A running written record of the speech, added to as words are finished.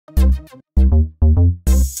Okay,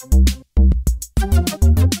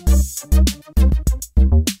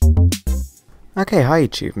 hi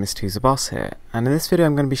YouTube, Mr. Who's the Boss here, and in this video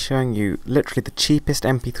I'm going to be showing you literally the cheapest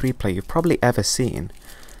MP3 player you've probably ever seen.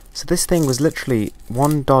 So this thing was literally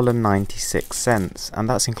 $1.96, and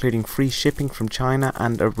that's including free shipping from China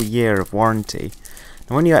and a year of warranty.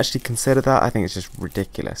 And when you actually consider that, I think it's just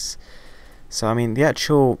ridiculous. So I mean, the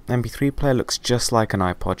actual MP3 player looks just like an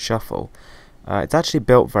iPod Shuffle. It's actually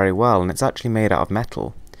built very well, and it's actually made out of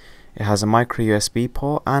metal. It has a micro USB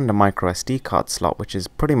port and a micro SD card slot, which is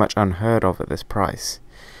pretty much unheard of at this price.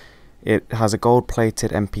 It has a gold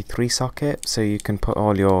plated MP3 socket, so you can put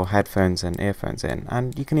all your headphones and earphones in,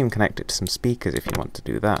 and you can even connect it to some speakers if you want to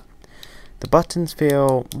do that. The buttons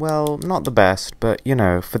feel, well, not the best, but you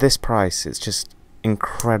know, for this price it's just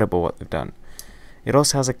incredible what they've done. It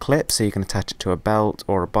also has a clip, so you can attach it to a belt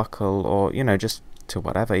or a buckle, or you know, just to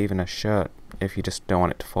whatever, even a shirt if you just don't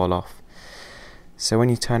want it to fall off. So when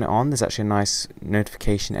you turn it on, there's actually a nice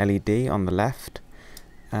notification LED on the left.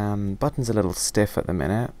 Button's a little stiff at the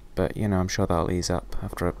minute, but you know, I'm sure that'll ease up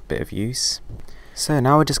after a bit of use. So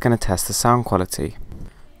now we're just going to test the sound quality.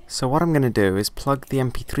 So what I'm going to do is plug the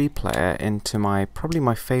MP3 player into probably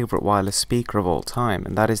my favourite wireless speaker of all time,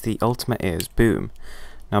 and that is the Ultimate Ears Boom.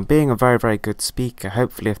 Now, being a very, very good speaker,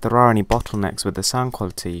 hopefully if there are any bottlenecks with the sound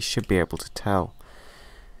quality, you should be able to tell.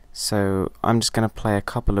 So I'm just going to play a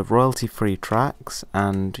couple of royalty-free tracks,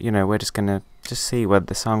 and you know, we're just going to see whether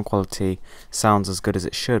the sound quality sounds as good as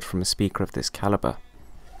it should from a speaker of this caliber.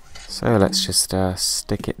 So let's just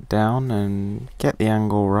stick it down and get the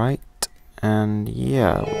angle right, and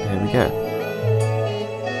yeah, here we go.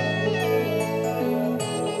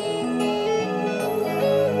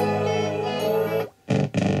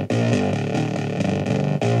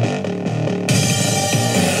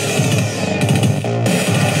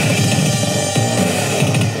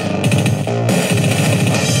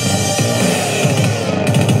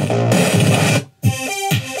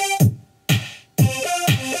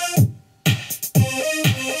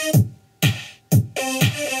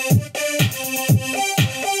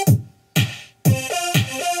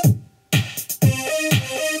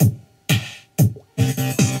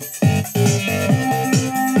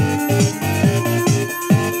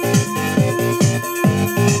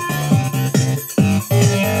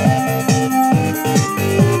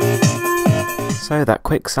 So that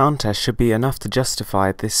quick sound test should be enough to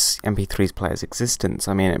justify this MP3 player's existence.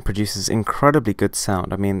 I mean, it produces incredibly good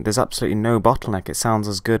sound. I mean, there's absolutely no bottleneck. It sounds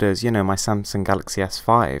as good as, you know, my Samsung Galaxy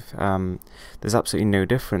S5. There's absolutely no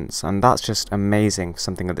difference, and that's just amazing for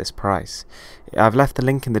something at this price. I've left the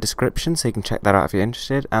link in the description so you can check that out if you're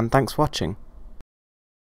interested, and thanks for watching.